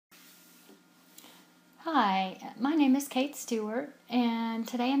Hi, my name is Kate Stewart, and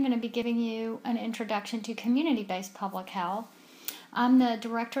today I'm going to be giving you an introduction to community-based public health. I'm the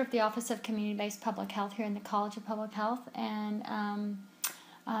director of the Office of Community-Based Public Health here in the College of Public Health, and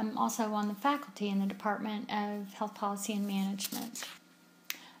I'm also on the faculty in the Department of Health Policy and Management.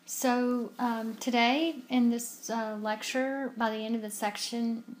 So today in this lecture, by the end of the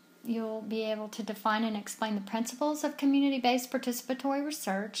section, you'll be able to define and explain the principles of community-based participatory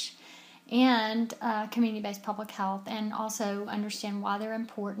research and community-based public health, and also understand why they're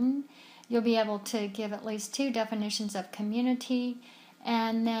important. You'll be able to give at least 2 definitions of community,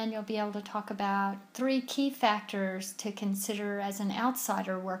 and then you'll be able to talk about 3 key factors to consider as an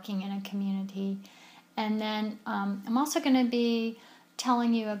outsider working in a community. And then I'm also going to be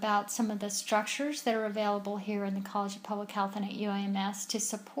telling you about some of the structures that are available here in the College of Public Health and at UAMS to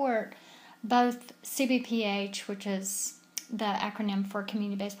support both cbph, which is the acronym for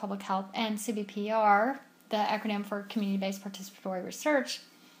Community-Based Public Health, and cbpr, the acronym for Community-Based Participatory Research,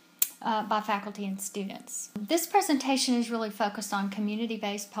 by faculty and students. This presentation is really focused on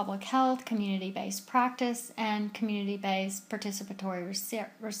community-based public health, community-based practice, and community-based participatory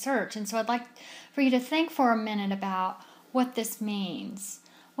research. And so I'd like for you to think for a minute about what this means.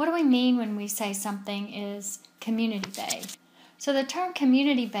 What do we mean when we say something is community-based? So the term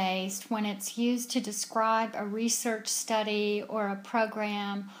community-based, when it's used to describe a research study or a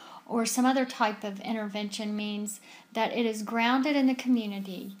program or some other type of intervention, means that it is grounded in the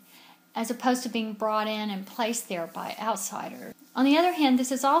community as opposed to being brought in and placed there by outsiders. On the other hand,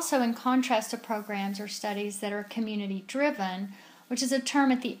 this is also in contrast to programs or studies that are community-driven, which is a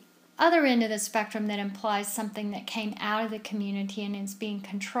term at the other end of the spectrum that implies something that came out of the community and is being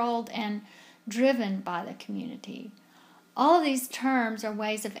controlled and driven by the community. All of these terms are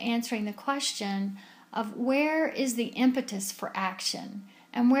ways of answering the question of where is the impetus for action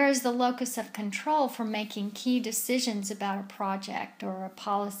and where is the locus of control for making key decisions about a project or a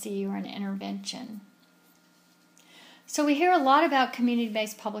policy or an intervention. So we hear a lot about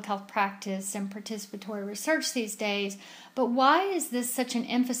community-based public health practice and participatory research these days, but why is this such an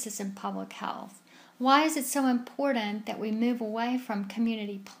emphasis in public health? Why is it so important that we move away from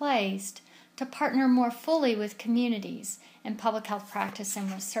community-placed to partner more fully with communities in public health practice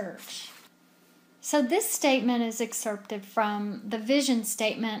and research? So this statement is excerpted from the vision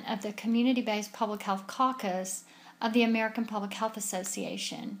statement of the Community-Based Public Health Caucus of the American Public Health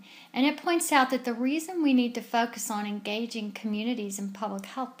Association, and it points out that the reason we need to focus on engaging communities in public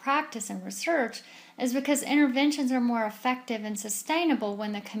health practice and research is because interventions are more effective and sustainable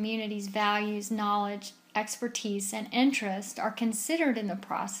when the community's values, knowledge, expertise, and interest are considered in the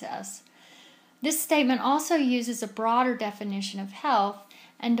process. This statement also uses a broader definition of health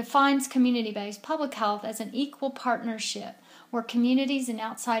and defines community-based public health as an equal partnership where communities and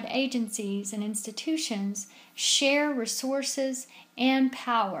outside agencies and institutions share resources and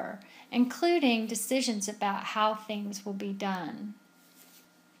power, including decisions about how things will be done.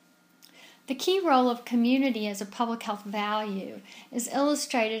 The key role of community as a public health value is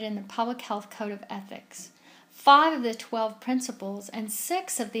illustrated in the Public Health Code of Ethics. 5 of the 12 principles and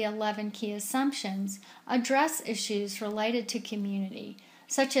 6 of the 11 key assumptions address issues related to community,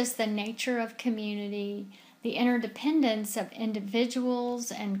 such as the nature of community, the interdependence of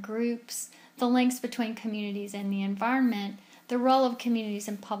individuals and groups, the links between communities and the environment, the role of communities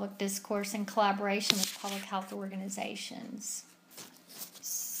in public discourse, and collaboration with public health organizations.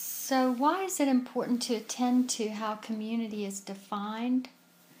 So why is it important to attend to how community is defined?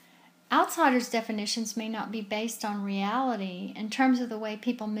 Outsiders' definitions may not be based on reality in terms of the way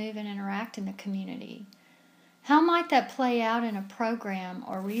people move and interact in the community. How might that play out in a program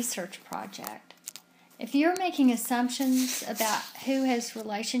or research project? If you're making assumptions about who has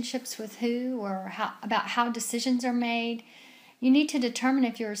relationships with who or about how decisions are made, you need to determine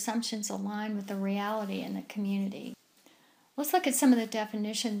if your assumptions align with the reality in the community. Let's look at some of the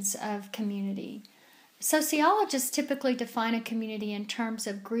definitions of community. Sociologists typically define a community in terms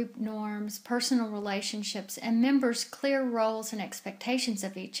of group norms, personal relationships, and members' clear roles and expectations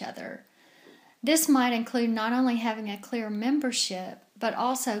of each other. This might include not only having a clear membership, but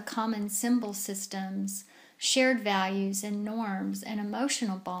also common symbol systems, shared values and norms, and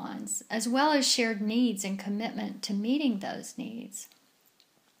emotional bonds, as well as shared needs and commitment to meeting those needs.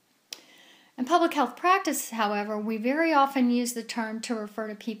 In public health practice, however, we very often use the term to refer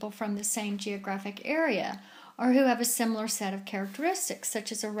to people from the same geographic area or who have a similar set of characteristics,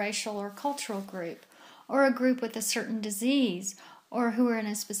 such as a racial or cultural group, or a group with a certain disease, or who are in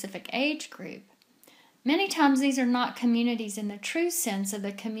a specific age group. Many times these are not communities in the true sense of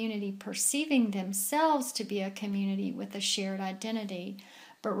the community perceiving themselves to be a community with a shared identity,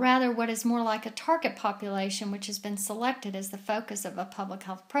 but rather what is more like a target population which has been selected as the focus of a public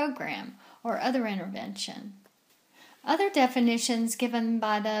health program or other intervention. Other definitions given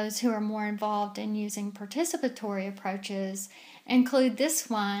by those who are more involved in using participatory approaches include this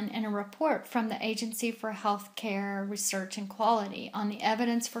one in a report from the Agency for Healthcare Research and Quality on the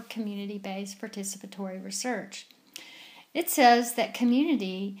evidence for community-based participatory research. It says that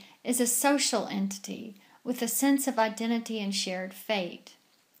community is a social entity with a sense of identity and shared fate.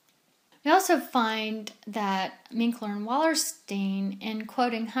 We also find that Minkler and Wallerstein, in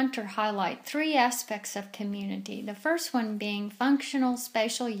quoting Hunter, highlight three aspects of community. The first one being functional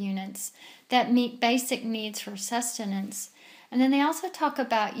spatial units that meet basic needs for sustenance. And then they also talk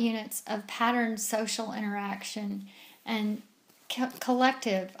about units of patterned social interaction and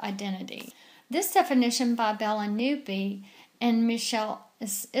collective identity. This definition by Bell and Newby and Michelle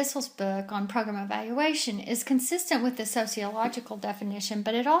Issel's book on program evaluation is consistent with the sociological definition,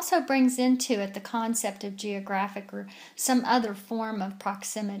 but it also brings into it the concept of geographic or some other form of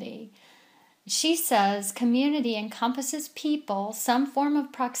proximity. She says community encompasses people, some form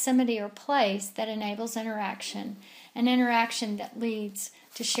of proximity or place that enables interaction, an interaction that leads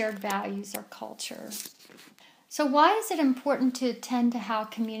to shared values or culture. So why is it important to attend to how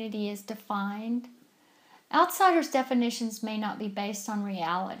community is defined? Outsiders' definitions may not be based on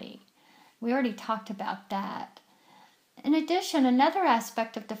reality. We already talked about that. In addition, another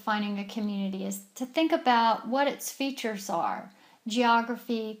aspect of defining a community is to think about what its features are: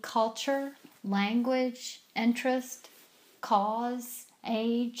 geography, culture, language, interest, cause,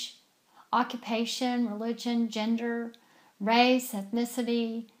 age, occupation, religion, gender, race,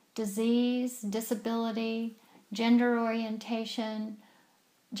 ethnicity, disease, disability, gender orientation,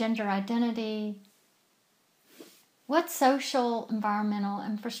 gender identity. What social, environmental,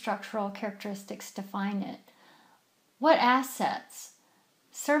 infrastructural characteristics define it? What assets?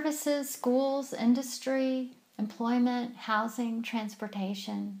 Services, schools, industry, employment, housing,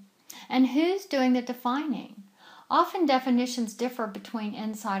 transportation. And who's doing the defining? Often definitions differ between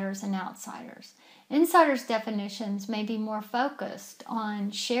insiders and outsiders. Insiders' definitions may be more focused on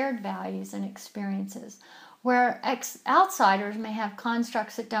shared values and experiences, where outsiders may have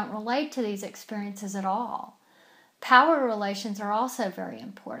constructs that don't relate to these experiences at all. Power relations are also very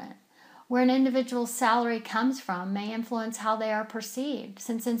important. Where an individual's salary comes from may influence how they are perceived,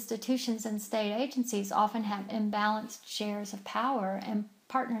 since institutions and state agencies often have imbalanced shares of power and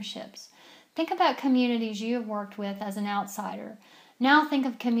partnerships. Think about communities you have worked with as an outsider. Now think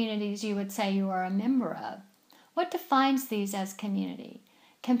of communities you would say you are a member of. What defines these as community?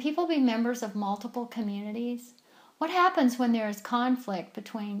 Can people be members of multiple communities? What happens when there is conflict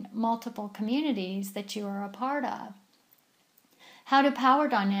between multiple communities that you are a part of? How do power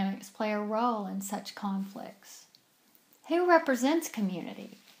dynamics play a role in such conflicts? Who represents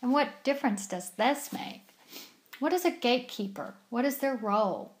community, and what difference does this make? What is a gatekeeper? What is their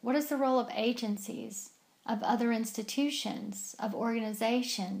role? What is the role of agencies, of other institutions, of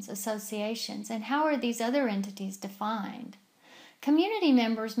organizations, associations, and how are these other entities defined? Community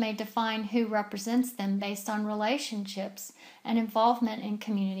members may define who represents them based on relationships and involvement in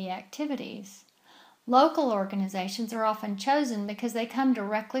community activities. Local organizations are often chosen because they come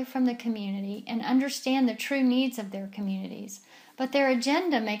directly from the community and understand the true needs of their communities, but their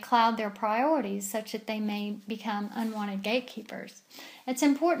agenda may cloud their priorities such that they may become unwanted gatekeepers. It's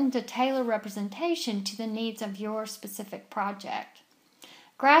important to tailor representation to the needs of your specific project.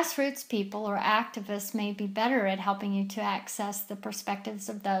 Grassroots people or activists may be better at helping you to access the perspectives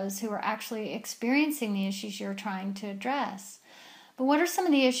of those who are actually experiencing the issues you're trying to address. But what are some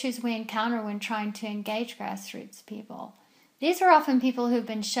of the issues we encounter when trying to engage grassroots people? These are often people who've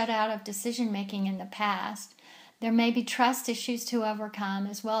been shut out of decision-making in the past. There may be trust issues to overcome,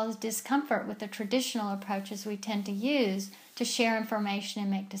 as well as discomfort with the traditional approaches we tend to use to share information and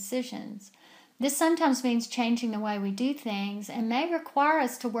make decisions. This sometimes means changing the way we do things and may require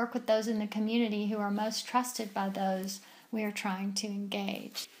us to work with those in the community who are most trusted by those we are trying to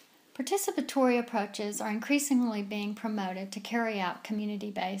engage. Participatory approaches are increasingly being promoted to carry out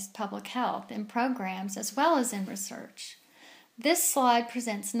community-based public health in programs as well as in research. This slide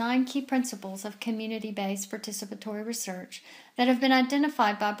presents 9 key principles of community-based participatory research that have been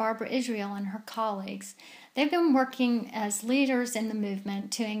identified by Barbara Israel and her colleagues. They've been working as leaders in the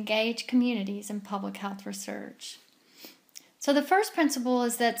movement to engage communities in public health research. So the first principle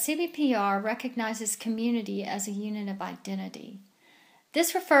is that cbpr recognizes community as a unit of identity.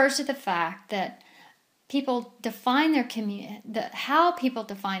 This refers to the fact that people define their how people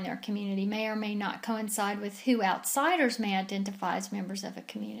define their community may or may not coincide with who outsiders may identify as members of a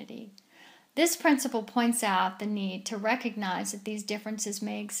community. This principle points out the need to recognize that these differences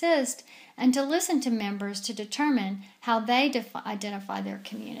may exist and to listen to members to determine how they identify their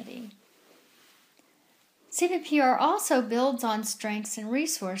community. cbpr also builds on strengths and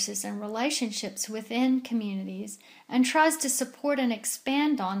resources and relationships within communities and tries to support and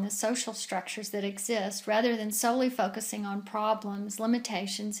expand on the social structures that exist rather than solely focusing on problems,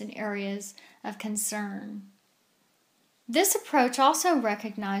 limitations, and areas of concern. This approach also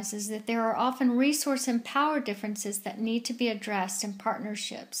recognizes that there are often resource and power differences that need to be addressed in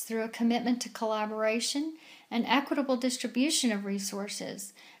partnerships through a commitment to collaboration and equitable distribution of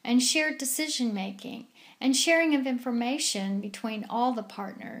resources and shared decision-making and sharing of information between all the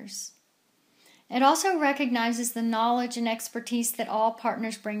partners. It also recognizes the knowledge and expertise that all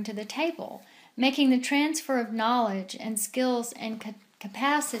partners bring to the table, making the transfer of knowledge and skills and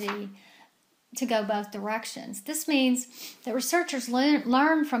capacity to go both directions. This means that researchers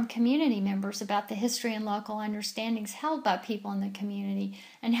learn from community members about the history and local understandings held by people in the community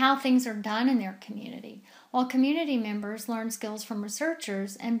and how things are done in their community, while community members learn skills from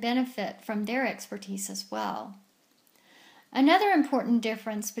researchers and benefit from their expertise as well. Another important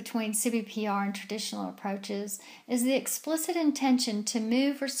difference between cbpr and traditional approaches is the explicit intention to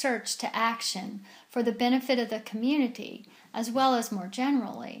move research to action for the benefit of the community, as well as more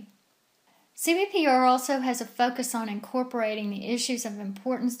generally. cbpr also has a focus on incorporating the issues of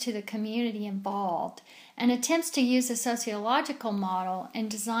importance to the community involved and attempts to use a sociological model in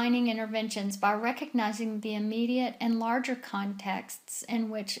designing interventions by recognizing the immediate and larger contexts in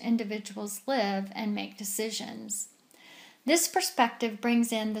which individuals live and make decisions. This perspective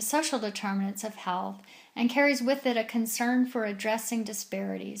brings in the social determinants of health and carries with it a concern for addressing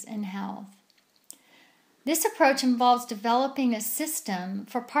disparities in health. This approach involves developing a system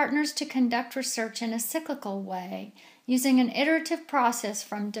for partners to conduct research in a cyclical way, using an iterative process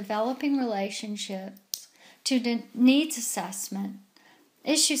from developing relationships to needs assessment,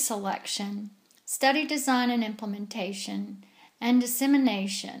 issue selection, study design and implementation, and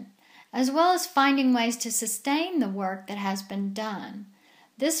dissemination, as well as finding ways to sustain the work that has been done.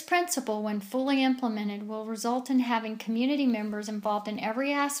 This principle, when fully implemented, will result in having community members involved in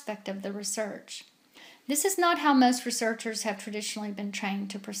every aspect of the research. This is not how most researchers have traditionally been trained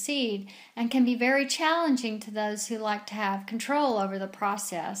to proceed and can be very challenging to those who like to have control over the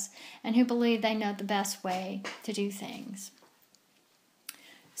process and who believe they know the best way to do things.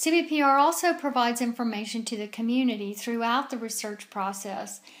 cbpr also provides information to the community throughout the research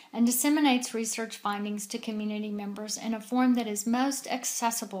process and disseminates research findings to community members in a form that is most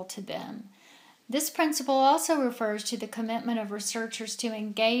accessible to them. This principle also refers to the commitment of researchers to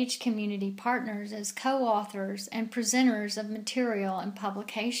engage community partners as co-authors and presenters of material in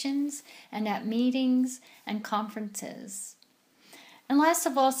publications and at meetings and conferences. And last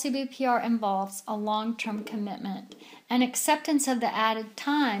of all, cbpr involves a long-term commitment and acceptance of the added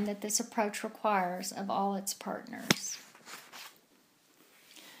time that this approach requires of all its partners.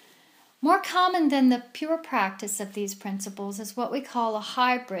 More common than the pure practice of these principles is what we call a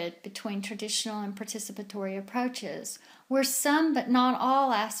hybrid between traditional and participatory approaches, where some but not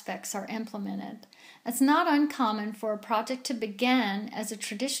all aspects are implemented. It's not uncommon for a project to begin as a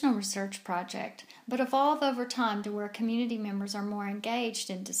traditional research project, but evolve over time to where community members are more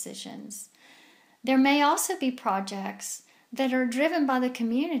engaged in decisions. There may also be projects that are driven by the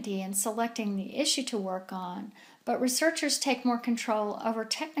community in selecting the issue to work on, but researchers take more control over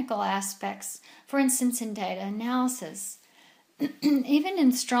technical aspects, for instance in data analysis. Even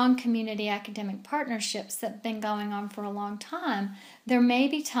in strong community academic partnerships that have been going on for a long time, there may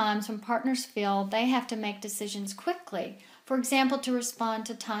be times when partners feel they have to make decisions quickly, for example to respond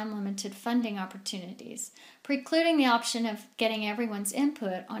to time-limited funding opportunities, precluding the option of getting everyone's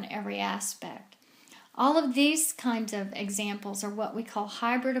input on every aspect. All of these kinds of examples are what we call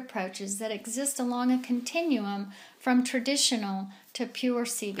hybrid approaches that exist along a continuum from traditional to pure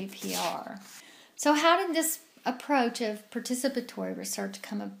cbpr. So how did this approach of participatory research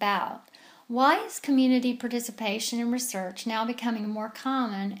come about? Why is community participation in research now becoming more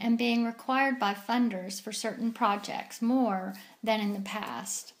common and being required by funders for certain projects more than in the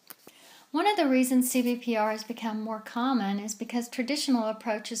past? One of the reasons cbpr has become more common is because traditional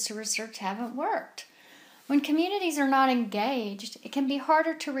approaches to research haven't worked. When communities are not engaged, it can be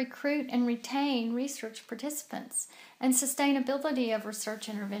harder to recruit and retain research participants, and sustainability of research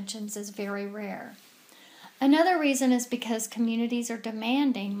interventions is very rare. Another reason is because communities are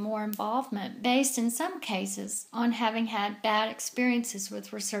demanding more involvement based in some cases on having had bad experiences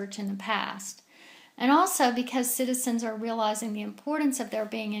with research in the past, and also because citizens are realizing the importance of their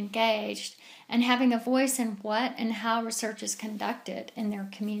being engaged and having a voice in what and how research is conducted in their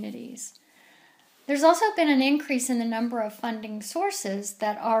communities. There's also been an increase in the number of funding sources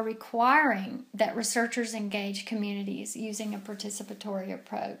that are requiring that researchers engage communities using a participatory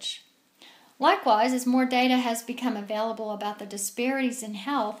approach. Likewise, as more data has become available about the disparities in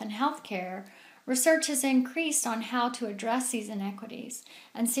health and healthcare, research has increased on how to address these inequities,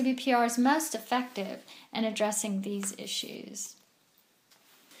 and CBPR is most effective in addressing these issues.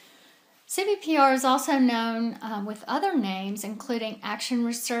 CBPR is also known with other names, including action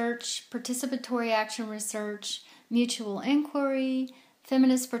research, participatory action research, mutual inquiry,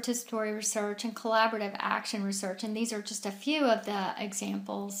 feminist participatory research, and collaborative action research. And these are just a few of the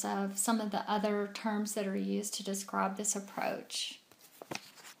examples of some of the other terms that are used to describe this approach.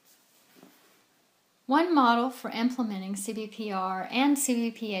 One model for implementing CBPR and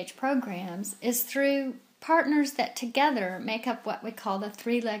CBPH programs is through partners that together make up what we call the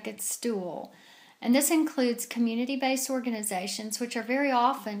three-legged stool. And this includes community-based organizations, which are very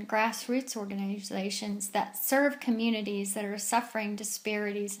often grassroots organizations that serve communities that are suffering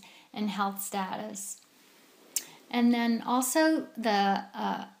disparities in health status. And then also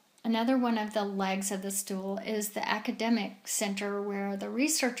another one of the legs of the stool is the academic center where the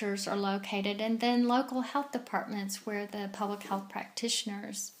researchers are located, and then local health departments where the public health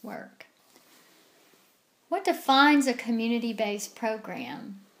practitioners work. What defines a community-based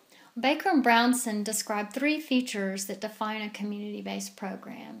program? Baker and Brownson describe 3 features that define a community-based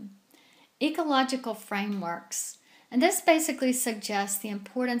program. Ecological frameworks, and this basically suggests the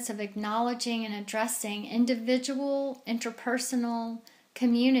importance of acknowledging and addressing individual, interpersonal,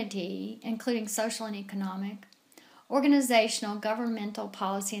 community, including social and economic, organizational, governmental,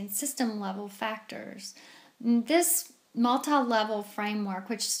 policy, and system-level factors. This multi-level framework,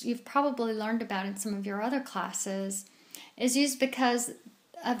 which you've probably learned about in some of your other classes, is used because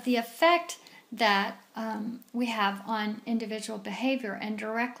of the effect that we have on individual behavior and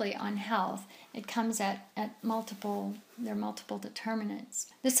directly on health. It comes at multiple determinants.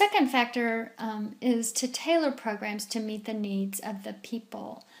 The second factor is to tailor programs to meet the needs of the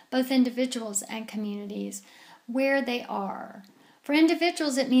people, both individuals and communities, where they are. For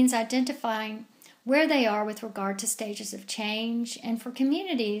individuals, it means identifying where they are with regard to stages of change, and for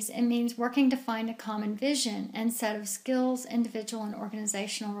communities, it means working to find a common vision and set of skills, individual and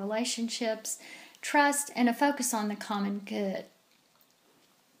organizational relationships, trust, and a focus on the common good.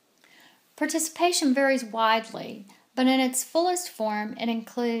 Participation varies widely, but in its fullest form, it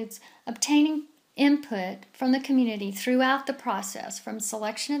includes obtaining input from the community throughout the process, from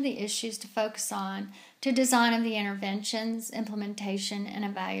selection of the issues to focus on to design of the interventions, implementation, and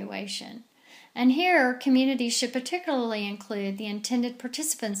evaluation. And here, communities should particularly include the intended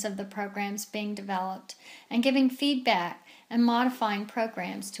participants of the programs being developed and giving feedback and modifying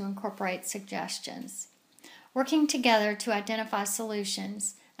programs to incorporate suggestions, working together to identify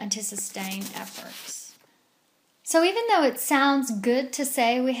solutions and to sustain efforts. So even though it sounds good to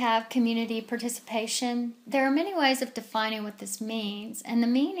say we have community participation, there are many ways of defining what this means, and the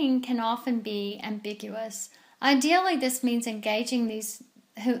meaning can often be ambiguous. Ideally, this means engaging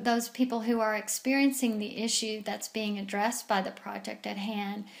those people who are experiencing the issue that's being addressed by the project at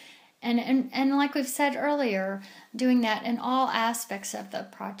hand. And like we've said earlier, doing that in all aspects of the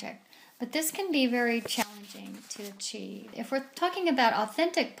project. But this can be very challenging to achieve. If we're talking about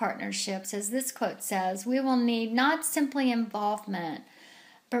authentic partnerships, as this quote says, we will need not simply involvement,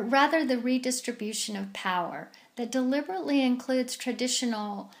 but rather the redistribution of power that deliberately includes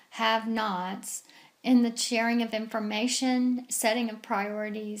traditional have-nots in the sharing of information, setting of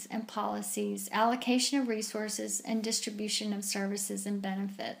priorities and policies, allocation of resources, and distribution of services and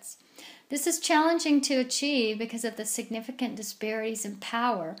benefits. This is challenging to achieve because of the significant disparities in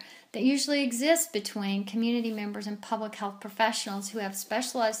power that usually exist between community members and public health professionals who have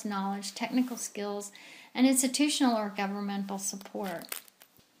specialized knowledge, technical skills, and institutional or governmental support.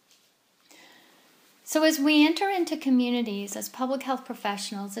 So as we enter into communities as public health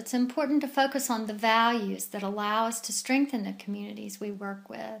professionals, it's important to focus on the values that allow us to strengthen the communities we work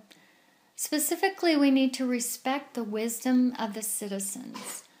with. Specifically, we need to respect the wisdom of the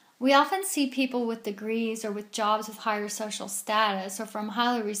citizens. We often see people with degrees or with jobs with higher social status or from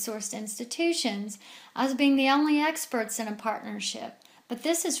highly resourced institutions as being the only experts in a partnership, but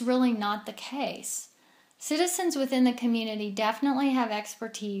this is really not the case. Citizens within the community definitely have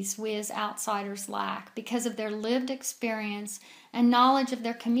expertise we as outsiders lack because of their lived experience and knowledge of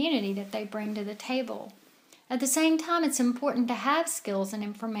their community that they bring to the table. At the same time, it's important to have skills and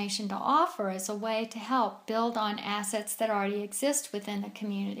information to offer as a way to help build on assets that already exist within the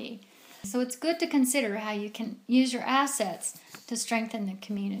community. So it's good to consider how you can use your assets to strengthen the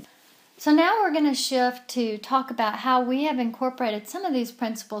community. So now we're going to shift to talk about how we have incorporated some of these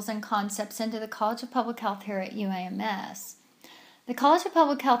principles and concepts into the College of Public Health here at UAMS. The College of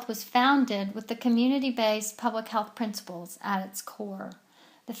Public Health was founded with the community-based public health principles at its core.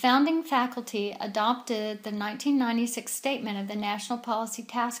 The founding faculty adopted the 1996 statement of the National Policy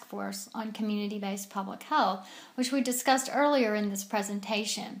Task Force on Community-Based Public Health, which we discussed earlier in this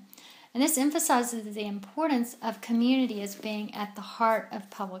presentation. And this emphasizes the importance of community as being at the heart of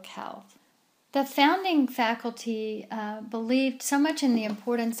public health. The founding faculty believed so much in the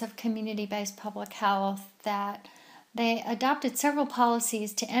importance of community-based public health that they adopted several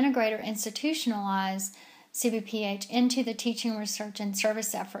policies to integrate or institutionalize CBPH into the teaching, research, and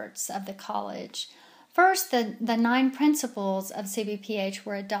service efforts of the college. First, the 9 principles of CBPH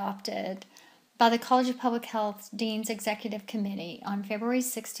were adopted by the College of Public Health Dean's Executive Committee on February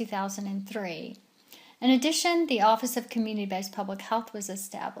 6, 2003. In addition, the Office of Community-Based Public Health was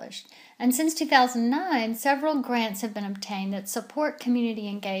established, and since 2009, several grants have been obtained that support community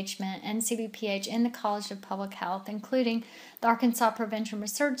engagement and CBPH in the College of Public Health, including the Arkansas Prevention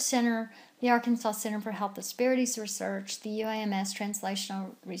Research Center, the Arkansas Center for Health Disparities Research, the UAMS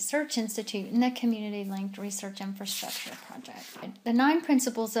Translational Research Institute, and the Community Linked Research Infrastructure Project. The 9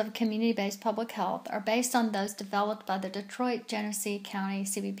 principles of community-based public health are based on those developed by the Detroit-Genesee County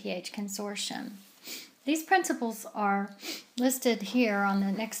CBPH Consortium. These principles are listed here on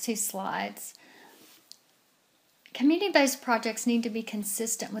the next 2 slides. Community-based projects need to be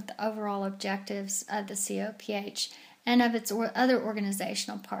consistent with the overall objectives of the COPH and of its other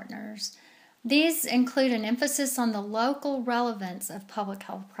organizational partners. These include an emphasis on the local relevance of public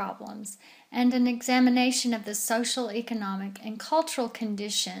health problems and an examination of the social, economic, and cultural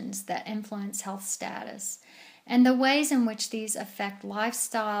conditions that influence health status, and the ways in which these affect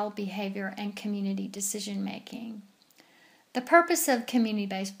lifestyle, behavior, and community decision-making. The purpose of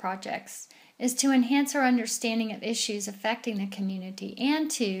community-based projects is to enhance our understanding of issues affecting the community and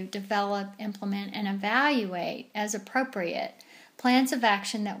to develop, implement, and evaluate, as appropriate, plans of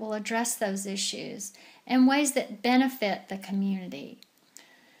action that will address those issues in ways that benefit the community.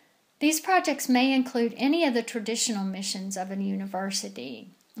 These projects may include any of the traditional missions of a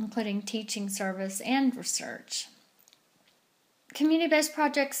university, including teaching, service, and research. Community-based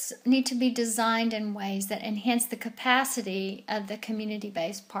projects need to be designed in ways that enhance the capacity of the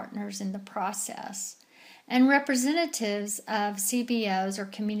community-based partners in the process. And representatives of CBOs or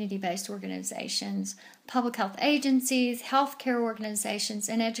community-based organizations, public health agencies, healthcare organizations,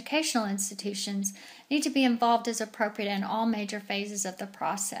 and educational institutions need to be involved as appropriate in all major phases of the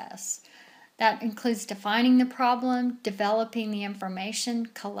process. That includes defining the problem, developing the information,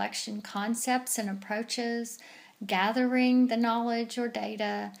 collection concepts and approaches, gathering the knowledge or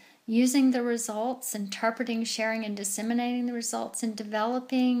data, using the results, interpreting, sharing, and disseminating the results, and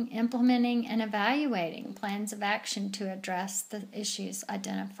developing, implementing, and evaluating plans of action to address the issues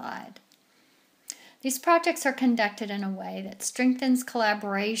identified. These projects are conducted in a way that strengthens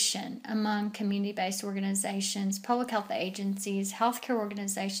collaboration among community-based organizations, public health agencies, healthcare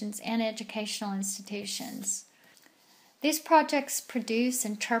organizations, and educational institutions. These projects produce,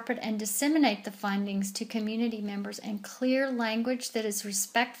 interpret, and disseminate the findings to community members in clear language that is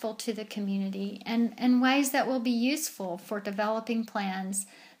respectful to the community and in ways that will be useful for developing plans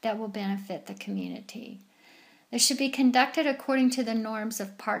that will benefit the community. They should be conducted according to the norms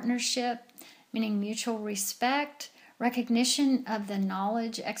of partnership, meaning mutual respect, recognition of the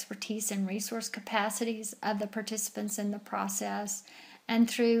knowledge, expertise, and resource capacities of the participants in the process, and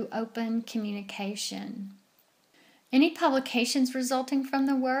through open communication. Any publications resulting from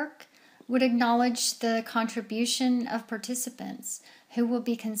the work would acknowledge the contribution of participants who will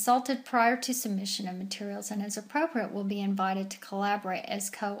be consulted prior to submission of materials and, as appropriate, will be invited to collaborate as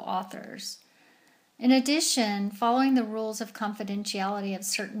co-authors. In addition, following the rules of confidentiality of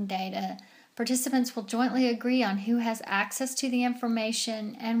certain data, participants will jointly agree on who has access to the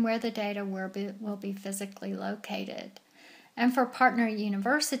information and where the data will be physically located. And for partner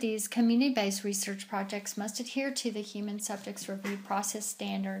universities, community-based research projects must adhere to the human subjects review process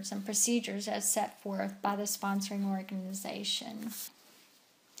standards and procedures as set forth by the sponsoring organization.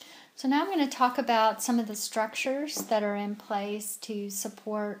 So now I'm going to talk about some of the structures that are in place to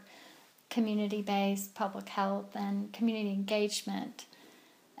support community-based public health and community engagement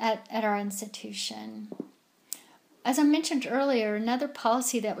at our institution. As I mentioned earlier, another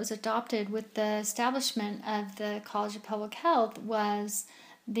policy that was adopted with the establishment of the College of Public Health was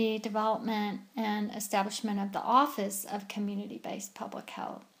the development and establishment of the Office of Community-Based Public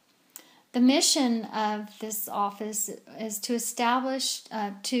Health. The mission of this office is to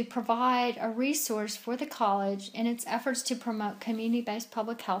to provide a resource for the college in its efforts to promote community-based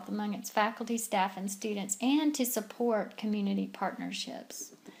public health among its faculty, staff, and students, and to support community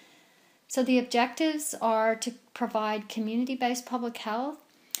partnerships. So the objectives are to provide community-based public health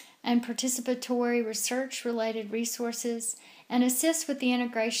and participatory research-related resources, and assist with the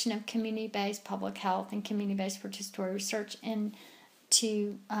integration of community-based public health and community-based participatory research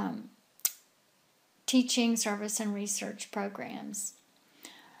into teaching, service, and research programs.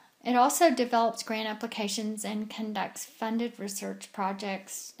 It also develops grant applications and conducts funded research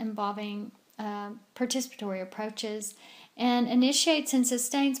projects involving participatory approaches, and initiates and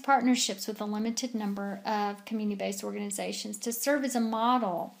sustains partnerships with a limited number of community-based organizations to serve as a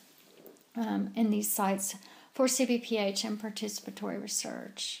model in these sites for CBPH and participatory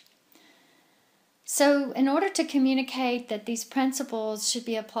research. So in order to communicate that these principles should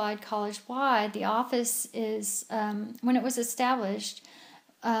be applied college-wide, the office is, when it was established,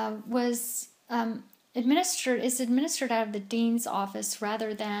 is administered out of the dean's office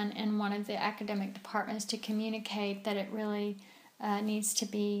rather than in one of the academic departments, to communicate that it really needs to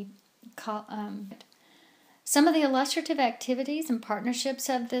be Some of the illustrative activities and partnerships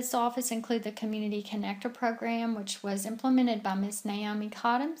of this office include the Community Connector Program, which was implemented by Ms. Naomi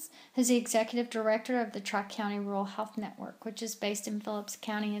Cottams, who's the Executive Director of the Tri-County Rural Health Network, which is based in Phillips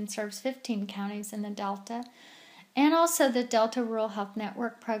County and serves 15 counties in the Delta, and also the Delta Rural Health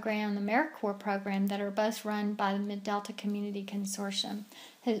Network Program, the AmeriCorps program, that are both run by the Mid-Delta Community Consortium,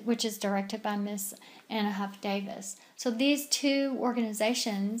 which is directed by Ms. Anna Huff Davis. So these two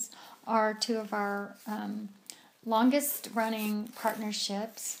organizations are two of our longest running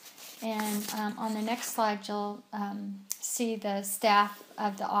partnerships, and on the next slide you'll see the staff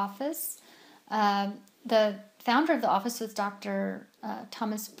of the office. The founder of the office was Dr.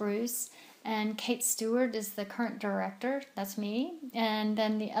 Thomas Bruce, and Kate Stewart is the current director. That's me. And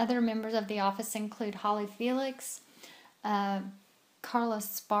then the other members of the office include Holly Felix, Carla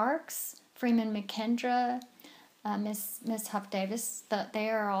Sparks, Freeman McKendra, Miss Huff Davis.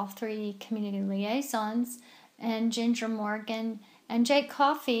 They are all three community liaisons, and Ginger Morgan, and Jake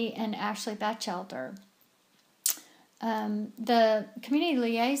Coffey, and Ashley Batchelder. The community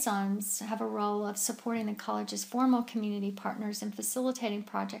liaisons have a role of supporting the college's formal community partners and facilitating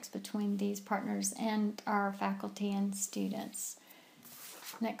projects between these partners and our faculty and students.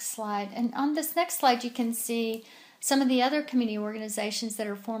 Next slide. And on this next slide you can see some of the other community organizations that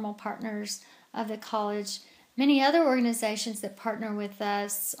are formal partners of the college. Many other organizations that partner with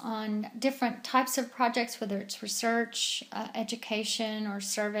us on different types of projects, whether it's research, education, or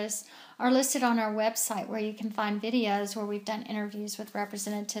service, are listed on our website, where you can find videos where we've done interviews with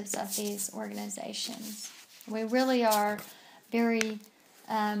representatives of these organizations. We really are very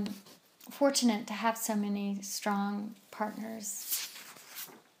fortunate to have so many strong partners.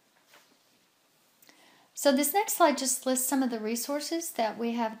 So this next slide just lists some of the resources that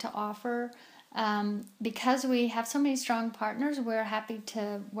we have to offer. Because we have so many strong partners, we're happy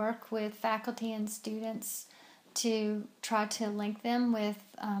to work with faculty and students to try to link them with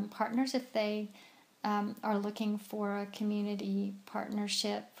partners if they are looking for a community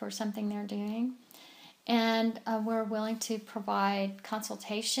partnership for something they're doing. And we're willing to provide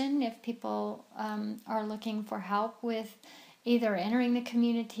consultation if people are looking for help with either entering the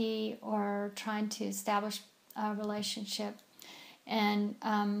community or trying to establish a relationship. And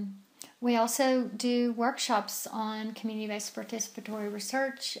we also do workshops on community-based participatory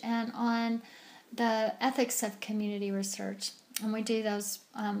research and on the ethics of community research. And we do those,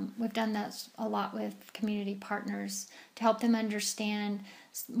 we've done that a lot with community partners to help them understand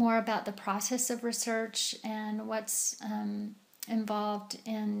more about the process of research and what's involved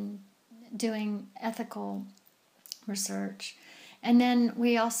in doing ethical research. And then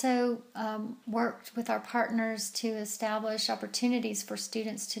we also worked with our partners to establish opportunities for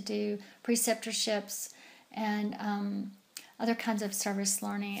students to do preceptorships and other kinds of service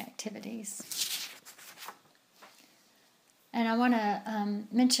learning activities. And I want to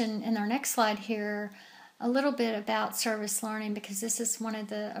mention in our next slide here a little bit about service learning, because this is one of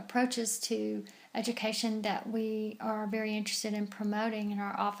the approaches to education that we are very interested in promoting in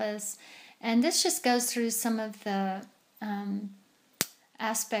our office. And this just goes through some of the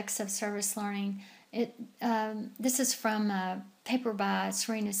aspects of service learning. This is from a paper by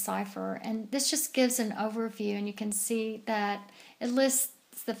Serena Cipher, and this just gives an overview, and you can see that it lists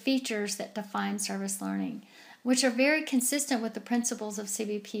the features that define service learning, which are very consistent with the principles of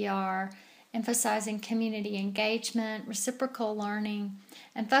CBPR, emphasizing community engagement, reciprocal learning,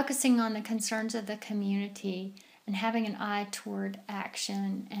 and focusing on the concerns of the community and having an eye toward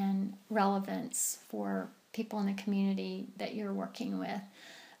action and relevance for people in the community that you're working with.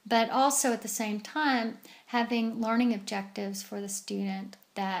 But also at the same time, having learning objectives for the student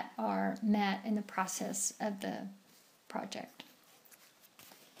that are met in the process of the project.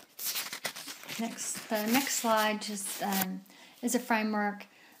 The next slide just is a framework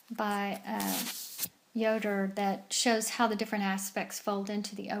by eudy that shows how the different aspects fold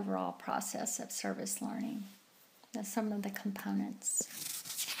into the overall process of service learning. That's some of the components.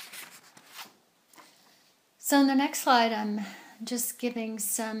 So in the next slide, I'm just giving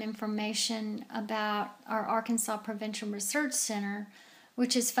some information about our Arkansas Prevention Research Center,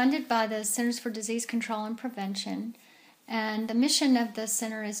 which is funded by the Centers for Disease Control and Prevention. And the mission of the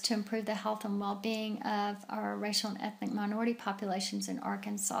center is to improve the health and well-being of our racial and ethnic minority populations in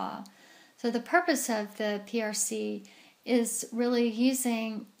Arkansas. So the purpose of the PRC is really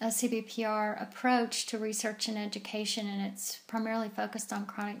using a cbpr approach to research and education, and it's primarily focused on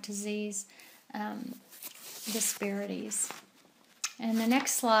chronic disease disparities. And the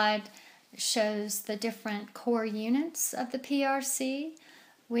next slide shows the different core units of the PRC.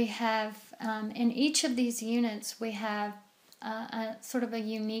 We have, in each of these units, we have a sort of a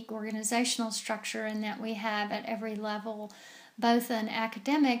unique organizational structure in that we have at every level both an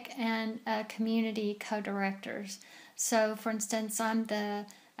academic and a community co-directors. So, for instance, I'm the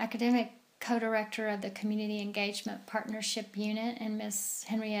academic co-director of the Community Engagement Partnership Unit, and Miss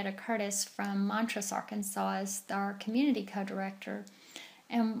Henrietta Curtis from Montrose, Arkansas is our community co-director.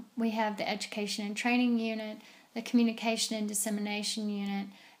 And we have the Education and Training Unit, the Communication and Dissemination Unit,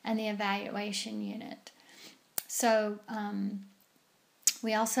 and the Evaluation Unit. So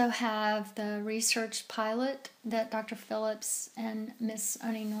we also have the research pilot that Dr. Phillips and Miss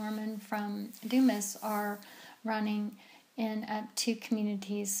Oni Norman from Dumas are running in 2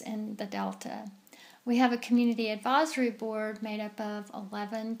 communities in the Delta. We have a community advisory board made up of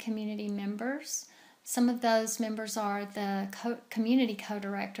 11 community members. Some of those members are the community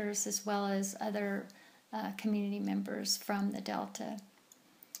co-directors as well as other community members from the Delta.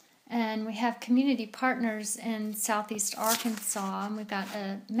 And we have community partners in southeast Arkansas, and we've got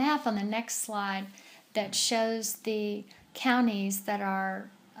a map on the next slide that shows the counties that are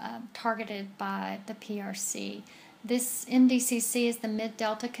targeted by the PRC. This MDCC is the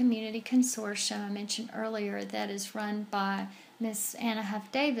Mid-Delta Community Consortium I mentioned earlier that is run by Miss Anna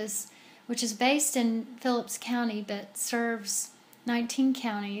Huff Davis, which is based in Phillips County but serves 19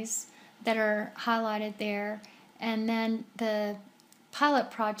 counties that are highlighted there. And then the pilot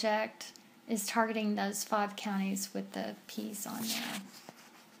project is targeting those 5 counties with the P's on there.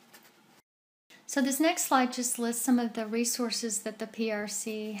 So this next slide just lists some of the resources that the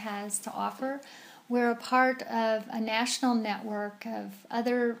PRC has to offer. We're a part of a national network of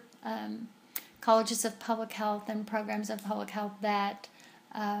other colleges of public health and programs of public health that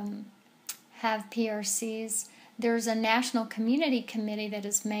have PRCs. There's a national community committee that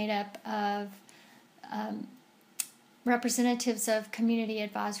is made up of representatives of community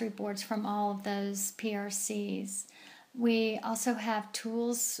advisory boards from all of those PRCs. We also have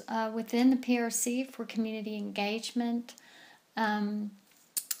tools within the PRC for community engagement.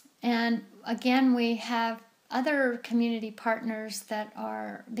 And again, we have other community partners that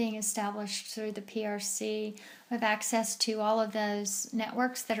are being established through the PRC. We have access to all of those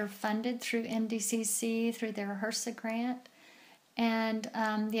networks that are funded through MDCC, through their HRSA grant. And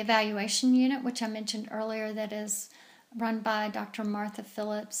the evaluation unit, which I mentioned earlier, that is run by Dr. Martha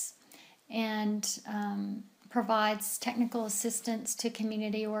Phillips and provides technical assistance to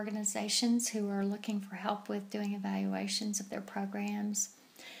community organizations who are looking for help with doing evaluations of their programs.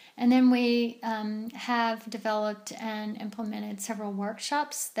 And then we have developed and implemented several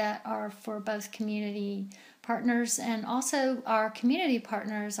workshops that are for both community partners, and also our community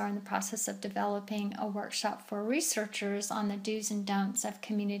partners are in the process of developing a workshop for researchers on the do's and don'ts of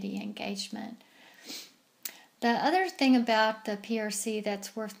community engagement. The other thing about the PRC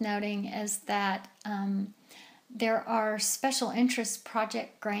that's worth noting is that there are special interest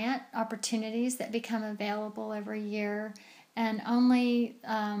project grant opportunities that become available every year, and only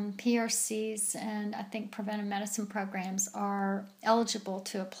PRCs and I think preventive medicine programs are eligible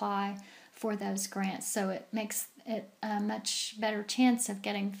to apply for those grants. So it makes it a much better chance of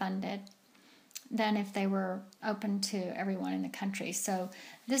getting funded than if they were open to everyone in the country. So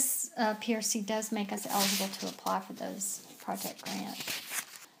this PRC does make us eligible to apply for those project grants.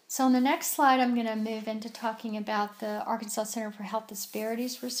 So on the next slide, I'm going to move into talking about the Arkansas Center for Health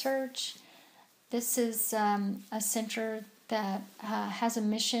Disparities Research. This is a center that has a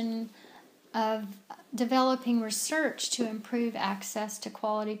mission of developing research to improve access to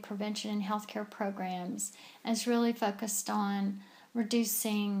quality prevention and healthcare programs, and is really focused on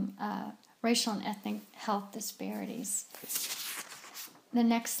reducing racial and ethnic health disparities. The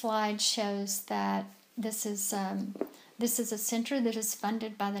next slide shows that this is a center that is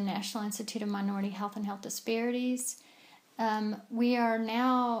funded by the National Institute of Minority Health and Health Disparities. We are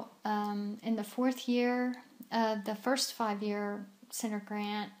now in the 4th year of the first 5-year center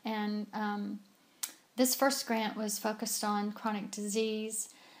grant, and this first grant was focused on chronic disease.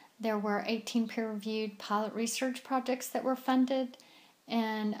 There were 18 peer-reviewed pilot research projects that were funded,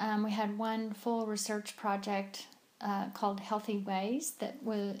 and we had one full research project called Healthy Ways that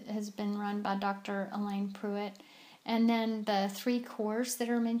has been run by Dr. Elaine Pruitt. And then the 3 cores that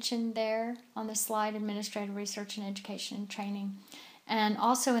are mentioned there on the slide: administrative research and education and training. And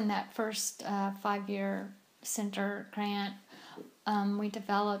also in that first 5-year center grant, we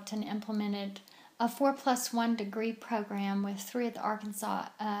developed and implemented a 4+1 degree program with 3 of the Arkansas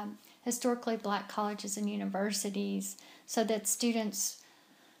historically black colleges and universities, so that students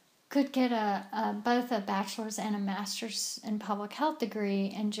could get both a bachelor's and a master's in public health degree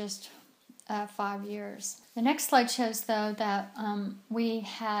in just 5 years. The next slide shows, though, that we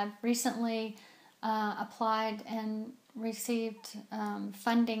have recently applied and received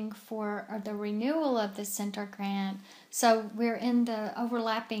funding for the renewal of the center grant. So we're in the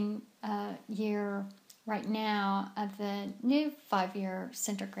overlapping year right now of the new 5-year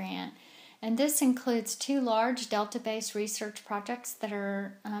center grant. And this includes 2 large Delta-based research projects that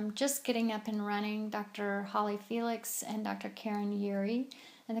are just getting up and running. Dr. Holly Felix and Dr. Karen Eudy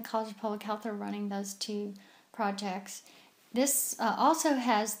and the College of Public Health are running those 2 projects. This also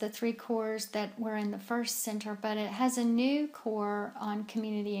has the 3 cores that were in the first center, but it has a new core on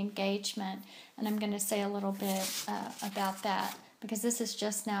community engagement, and I'm going to say a little bit about that because this is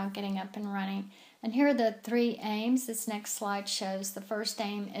just now getting up and running. And here are the 3 aims this next slide shows. The first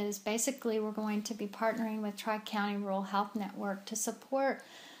aim is basically we're going to be partnering with Tri-County Rural Health Network to support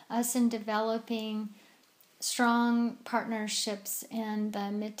us in developing strong partnerships in the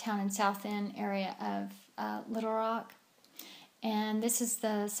Midtown and South End area of Little Rock. And this is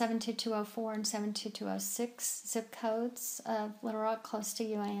the 72204 and 72206 zip codes of Little Rock, close to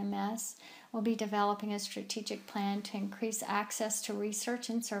UAMS. We'll be developing a strategic plan to increase access to research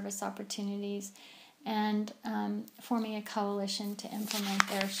and service opportunities, and forming a coalition to implement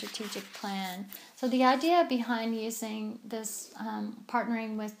their strategic plan. So the idea behind using this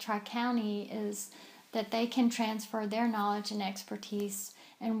partnering with Tri-County is that they can transfer their knowledge and expertise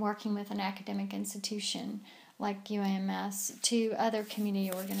in working with an academic institution like UAMS to other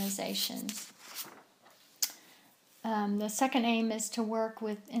community organizations. The second aim is to work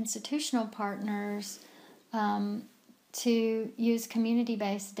with institutional partners to use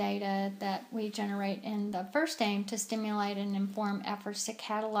community-based data that we generate in the first aim to stimulate and inform efforts to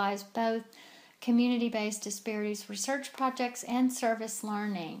catalyze both community-based disparities research projects and service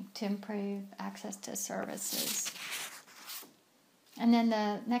learning to improve access to services. And then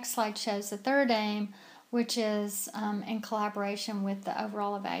the next slide shows the third aim, which is in collaboration with the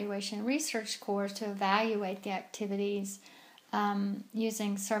overall evaluation and research cores to evaluate the activities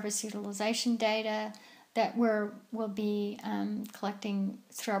using service utilization data that we'll be collecting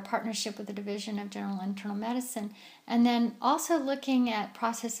through our partnership with the Division of General and Internal Medicine, and then also looking at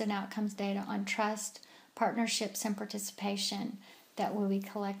process and outcomes data on trust, partnerships, and participation that we'll be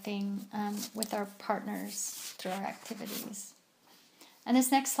collecting with our partners through our activities. And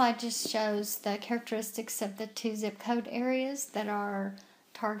this next slide just shows the characteristics of the 2 zip code areas that are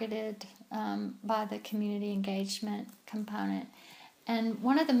targeted by the community engagement component. And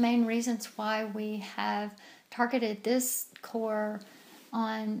one of the main reasons why we have targeted this core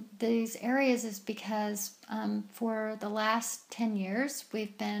on these areas is because for the last 10 years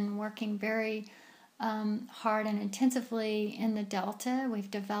we've been working very hard and intensively in the Delta. We've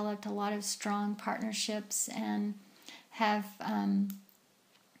developed a lot of strong partnerships and have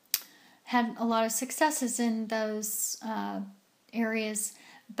had a lot of successes in those areas,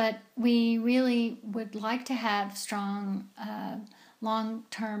 but we really would like to have strong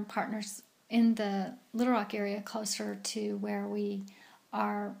long-term partners in the Little Rock area closer to where we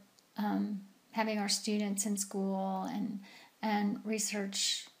are having our students in school and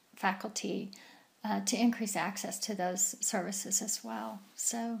research faculty to increase access to those services as well.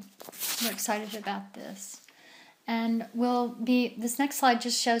 So we're excited about this. And this next slide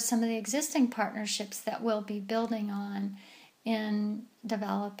just shows some of the existing partnerships that we'll be building on in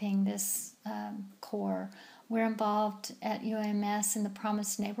developing this core. We're involved at UAMS in the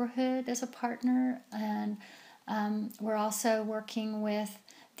Promised Neighborhood as a partner, and we're also working with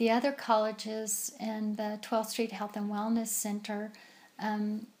the other colleges and the 12th Street Health and Wellness Center,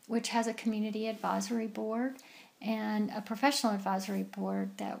 which has a community advisory board and a professional advisory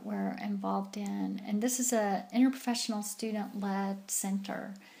board that we're involved in. And this is an interprofessional student-led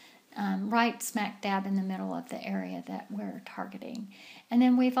center, right smack dab in the middle of the area that we're targeting. And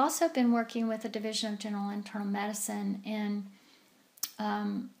then we've also been working with the Division of General Internal Medicine in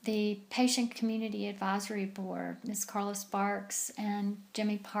the Patient Community Advisory Board. Ms. Carla Sparks and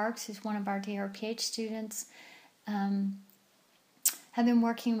Jimmy Parks, who's one of our DRPH students, have been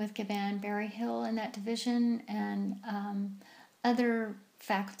working with Gavan Berryhill in that division and other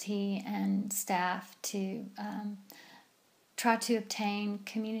faculty and staff to try to obtain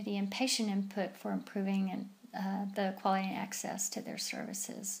community and patient input for improving the quality and access to their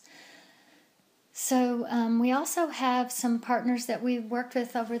services. So we also have some partners that we've worked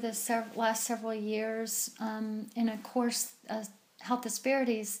with over the last several years in a course, a Health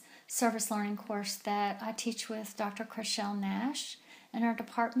Disparities Service Learning course that I teach with Dr. Chriselle Nash in our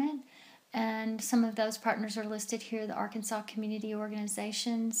department. And some of those partners are listed here, the Arkansas Community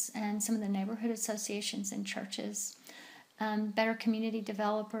Organizations and some of the neighborhood associations and churches, Better Community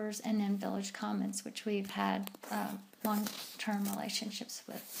Developers, and then Village Commons, which we've had long-term relationships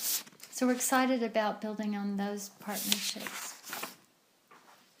with. So we're excited about building on those partnerships.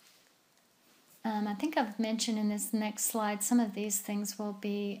 I think I've mentioned in this next slide some of these things will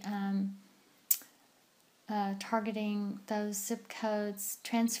be targeting those zip codes,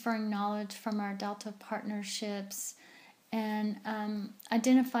 transferring knowledge from our Delta partnerships, and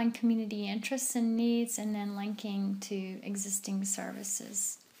identifying community interests and needs, and then linking to existing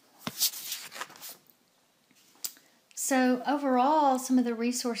services. So overall, some of the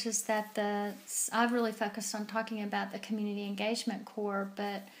resources that I've really focused on talking about the community engagement core,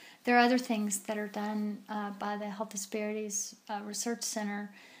 but there are other things that are done by the Health Disparities Research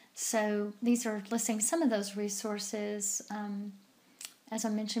Center. So these are listing some of those resources, as I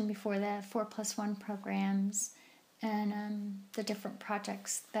mentioned before, the 4+1 programs and the different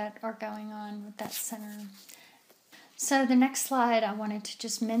projects that are going on with that center. So the next slide, I wanted to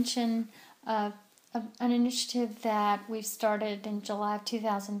just mention an initiative that we've started in July of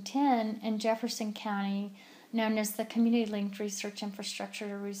 2010 in Jefferson County, known as the Community Linked Research Infrastructure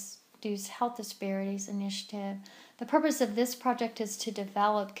to Reduce Health Disparities Initiative. The purpose of this project is to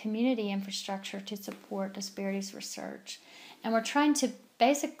develop community infrastructure to support disparities research. And we're trying to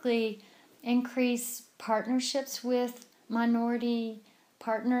basically increase partnerships with minority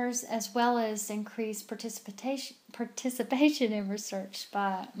partners, as well as increase participation in research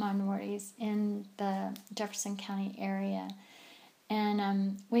by minorities in the Jefferson County area.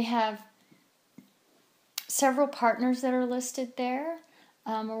 And we have several partners that are listed there.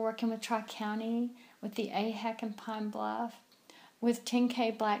 We're working with Tri-County, with the AHEC in Pine Bluff, with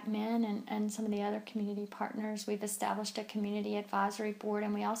 10K Black Men and some of the other community partners. We've established a community advisory board,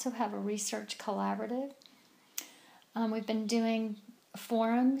 and we also have a research collaborative. We've been doing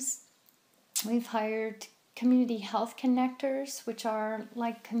forums. We've hired community health connectors, which are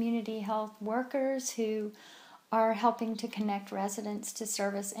like community health workers who are helping to connect residents to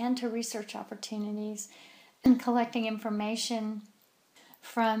service and to research opportunities, and collecting information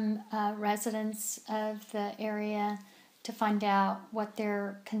from residents of the area to find out what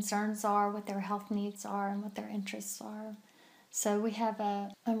their concerns are, what their health needs are, and what their interests are. So we have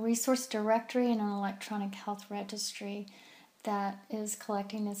a resource directory and an electronic health registry that is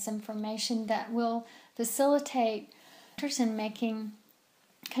collecting this information that will facilitate in making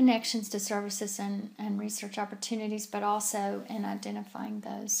connections to services and research opportunities, but also in identifying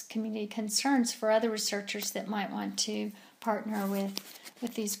those community concerns for other researchers that might want to partner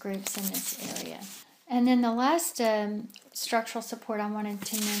with these groups in this area. And then the last structural support I wanted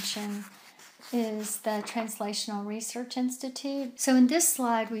to mention is the Translational Research Institute. So in this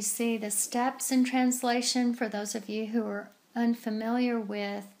slide we see the steps in translation for those of you who are unfamiliar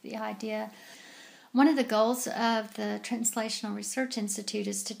with the idea. One of the goals of the Translational Research Institute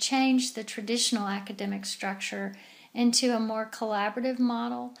is to change the traditional academic structure into a more collaborative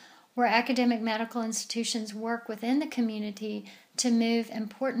model where academic medical institutions work within the community to move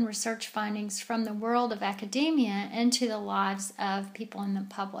important research findings from the world of academia into the lives of people in the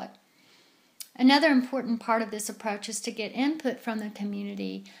public. Another important part of this approach is to get input from the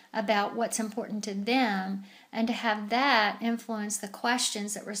community about what's important to them and to have that influence the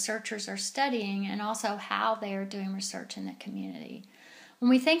questions that researchers are studying and also how they are doing research in the community. When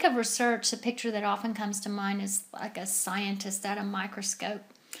we think of research, the picture that often comes to mind is like a scientist at a microscope.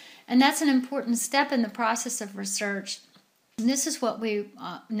 And that's an important step in the process of research. And this is what we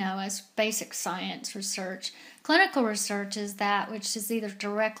know as basic science research. Clinical research is that which is either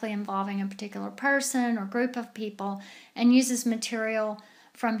directly involving a particular person or group of people and uses material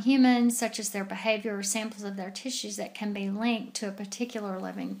from humans, such as their behavior or samples of their tissues, that can be linked to a particular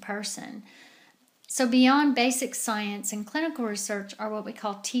living person. So beyond basic science and clinical research are what we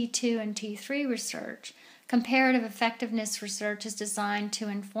call T2 and T3 research. Comparative effectiveness research is designed to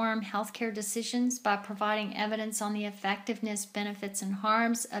inform healthcare decisions by providing evidence on the effectiveness, benefits, and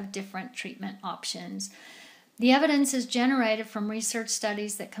harms of different treatment options. The evidence is generated from research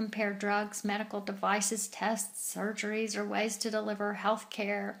studies that compare drugs, medical devices, tests, surgeries, or ways to deliver health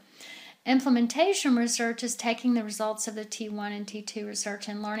care. Implementation research is taking the results of the T1 and T2 research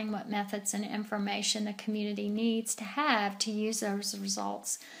and learning what methods and information the community needs to have to use those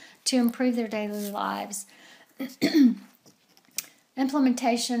results to improve their daily lives.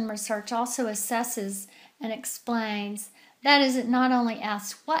 Implementation research also assesses and explains. That is, it not only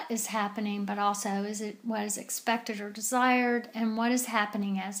asks what is happening, but also is it what is expected or desired, and what is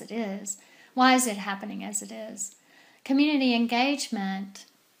happening as it is. Why is it happening as it is? Community engagement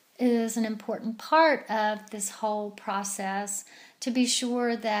is an important part of this whole process to be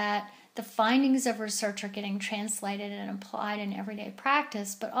sure that the findings of research are getting translated and applied in everyday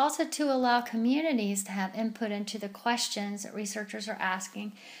practice, but also to allow communities to have input into the questions that researchers are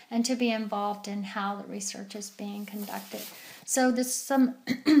asking and to be involved in how the research is being conducted. So there's some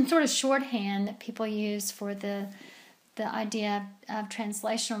sort of shorthand that people use for the idea of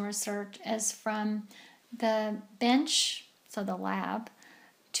translational research is from the bench, so the lab,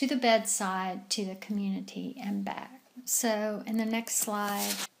 to the bedside, to the community, and back. So in the next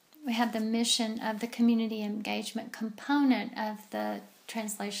slide, we have the mission of the community engagement component of the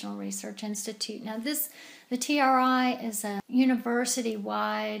Translational Research Institute. Now the TRI is a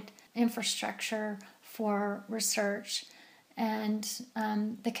university-wide infrastructure for research, and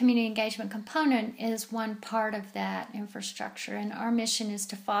the community engagement component is one part of that infrastructure. And our mission is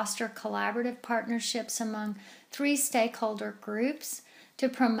to foster collaborative partnerships among 3 stakeholder groups to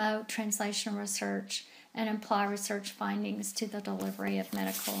promote translational research and apply research findings to the delivery of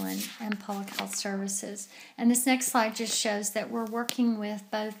medical and public health services. And this next slide just shows that we're working with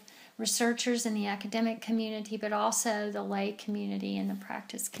both researchers in the academic community, but also the lay community and the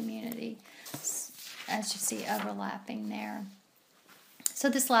practice community, as you see overlapping there. So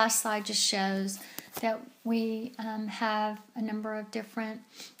this last slide just shows that we have a number of different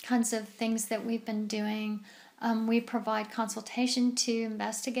kinds of things that we've been doing. We provide consultation to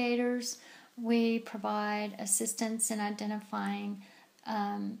investigators. We provide assistance in identifying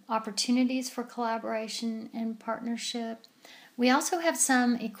opportunities for collaboration and partnership. We also have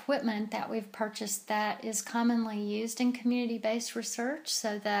some equipment that we've purchased that is commonly used in community-based research,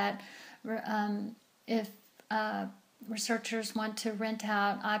 so that if researchers want to rent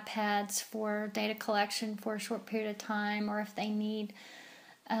out iPads for data collection for a short period of time, or if they need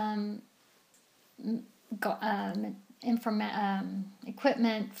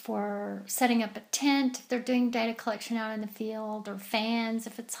equipment for setting up a tent if they're doing data collection out in the field, or fans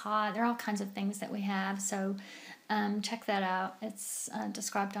if it's hot. There are all kinds of things that we have, so check that out. It's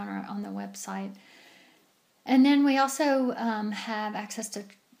described on the website. And then we also have access to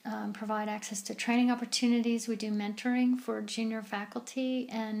provide access to training opportunities. We do mentoring for junior faculty,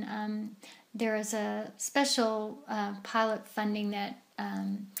 and there is a special pilot funding that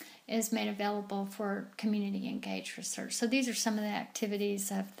is made available for community engaged research. So these are some of the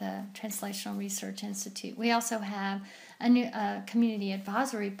activities of the Translational Research Institute. We also have a new community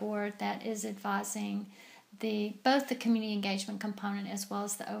advisory board that is advising both the community engagement component as well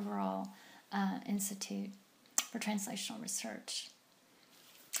as the overall Institute for Translational Research.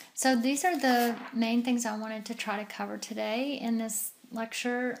 So these are the main things I wanted to try to cover today in this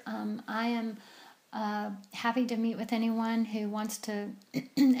lecture. I am happy to meet with anyone who wants to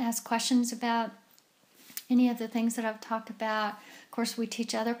ask questions about any of the things that I've talked about. Of course, we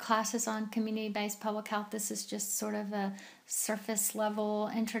teach other classes on community-based public health. This is just sort of a surface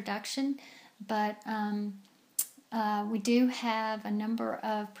level introduction, but we do have a number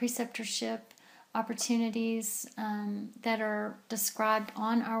of preceptorship opportunities that are described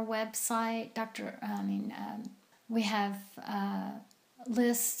on our website. We have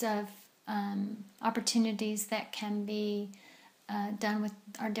lists of opportunities that can be done with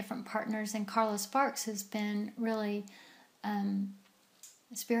our different partners, and Carlos Sparks has been really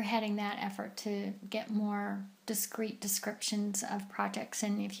spearheading that effort to get more discrete descriptions of projects.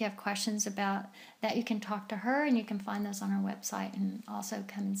 And if you have questions about that, you can talk to her, and you can find those on our website, and also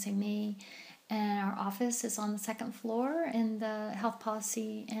come and see me. And our office is on the 2nd floor in the Health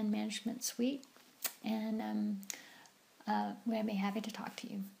Policy and Management Suite. And we'd be happy to talk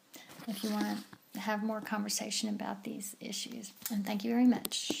to you if you want to have more conversation about these issues. And thank you very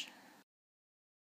much.